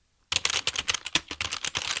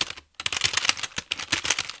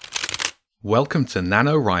Welcome to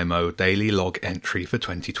NaNoWriMo Daily Log Entry for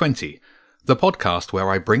 2020, the podcast where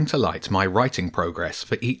I bring to light my writing progress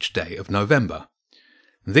for each day of November.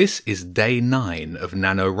 This is day 9 of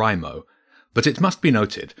NaNoWriMo, but it must be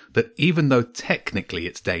noted that even though technically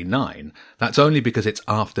it's day 9, that's only because it's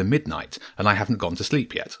after midnight and I haven't gone to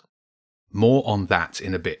sleep yet. More on that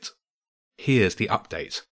in a bit. Here's the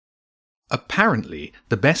update. Apparently,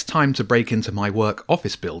 the best time to break into my work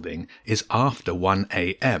office building is after 1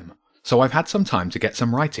 a.m., so I've had some time to get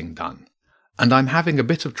some writing done. And I'm having a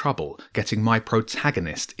bit of trouble getting my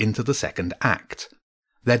protagonist into the second act.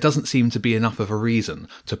 There doesn't seem to be enough of a reason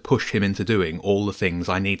to push him into doing all the things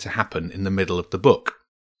I need to happen in the middle of the book.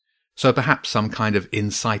 So perhaps some kind of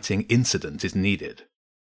inciting incident is needed.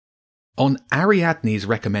 On Ariadne's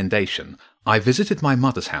recommendation, I visited my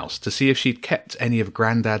mother's house to see if she'd kept any of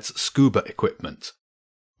Grandad's scuba equipment.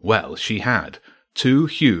 Well, she had 2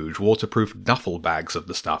 huge waterproof duffel bags of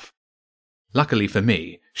the stuff. Luckily for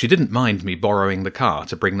me, she didn't mind me borrowing the car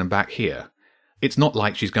to bring them back here. It's not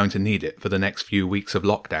like she's going to need it for the next few weeks of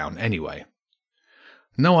lockdown anyway.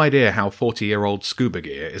 No idea how 40-year-old scuba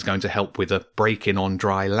gear is going to help with a break-in on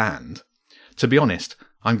dry land. To be honest,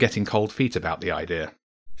 I'm getting cold feet about the idea.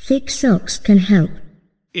 Thick socks can help.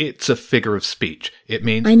 It's a figure of speech. It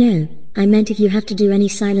means... I know. I meant if you have to do any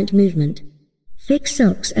silent movement. Thick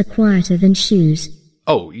socks are quieter than shoes.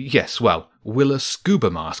 Oh, yes, well, will a scuba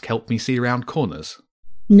mask help me see around corners?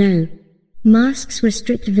 No. Masks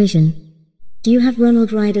restrict vision. Do you have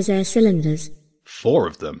Ronald Ryder's air cylinders? 4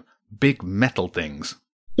 of them. Big metal things.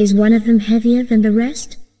 Is one of them heavier than the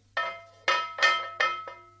rest?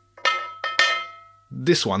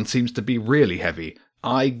 This one seems to be really heavy.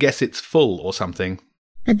 I guess it's full or something.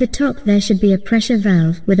 At the top there should be a pressure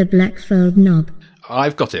valve with a black furled knob.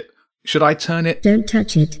 I've got it. Should I turn it? Don't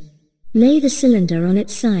touch it. Lay the cylinder on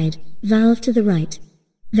its side, valve to the right.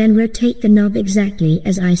 Then rotate the knob exactly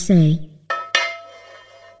as I say.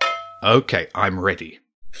 Okay, I'm ready.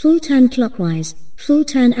 Full turn clockwise, full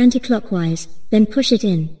turn anti-clockwise, then push it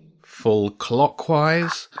in. Full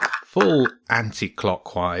clockwise, full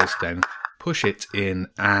anti-clockwise, then push it in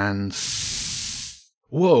and...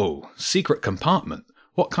 Whoa, secret compartment.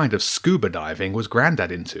 What kind of scuba diving was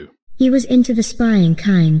Grandad into? He was into the spying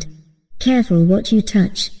kind. Careful what you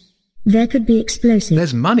touch. There could be explosives.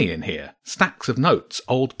 There's money in here. Stacks of notes.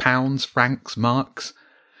 Old pounds, francs, marks.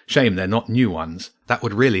 Shame they're not new ones. That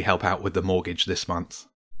would really help out with the mortgage this month.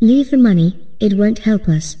 Leave the money. It won't help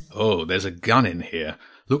us. Oh, there's a gun in here.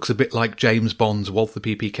 Looks a bit like James Bond's Walther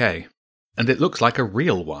PPK. And it looks like a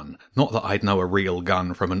real one. Not that I'd know a real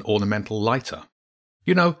gun from an ornamental lighter.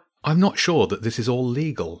 You know, I'm not sure that this is all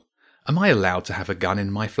legal. Am I allowed to have a gun in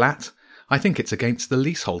my flat? I think it's against the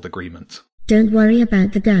leasehold agreement. Don't worry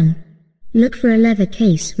about the gun. Look for a leather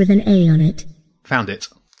case with an A on it. Found it.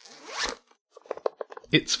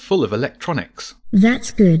 It's full of electronics.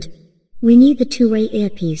 That's good. We need the two-way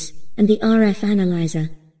earpiece and the RF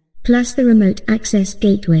analyzer, plus the remote access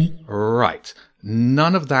gateway. Right.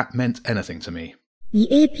 None of that meant anything to me. The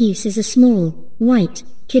earpiece is a small, white,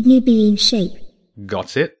 kidney bean shape.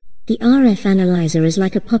 Got it. The RF analyzer is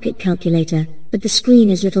like a pocket calculator, but the screen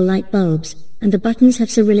is little light bulbs, and the buttons have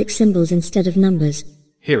Cyrillic symbols instead of numbers.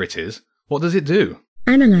 Here it is. What does it do?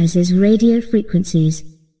 Analyzes radio frequencies.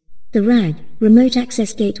 The RAG, Remote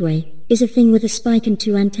Access Gateway, is a thing with a spike and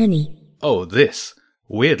 2 antennae. Oh, this.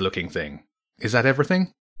 Weird-looking thing. Is that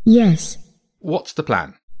everything? Yes. What's the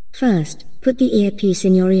plan? First, put the earpiece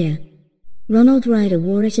in your ear. Ronald Ryder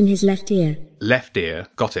wore it in his left ear. Left ear.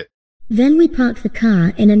 Got it. Then we park the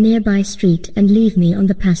car in a nearby street and leave me on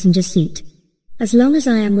the passenger seat. As long as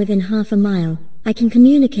I am within half a mile, I can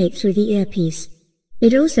communicate through the earpiece.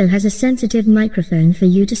 It also has a sensitive microphone for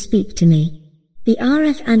you to speak to me. The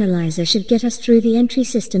RF analyzer should get us through the entry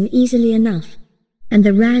system easily enough, and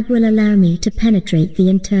the RAG will allow me to penetrate the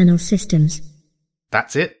internal systems.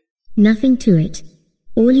 That's it? Nothing to it.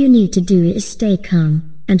 All you need to do is stay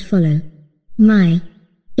calm and follow my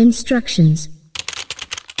instructions.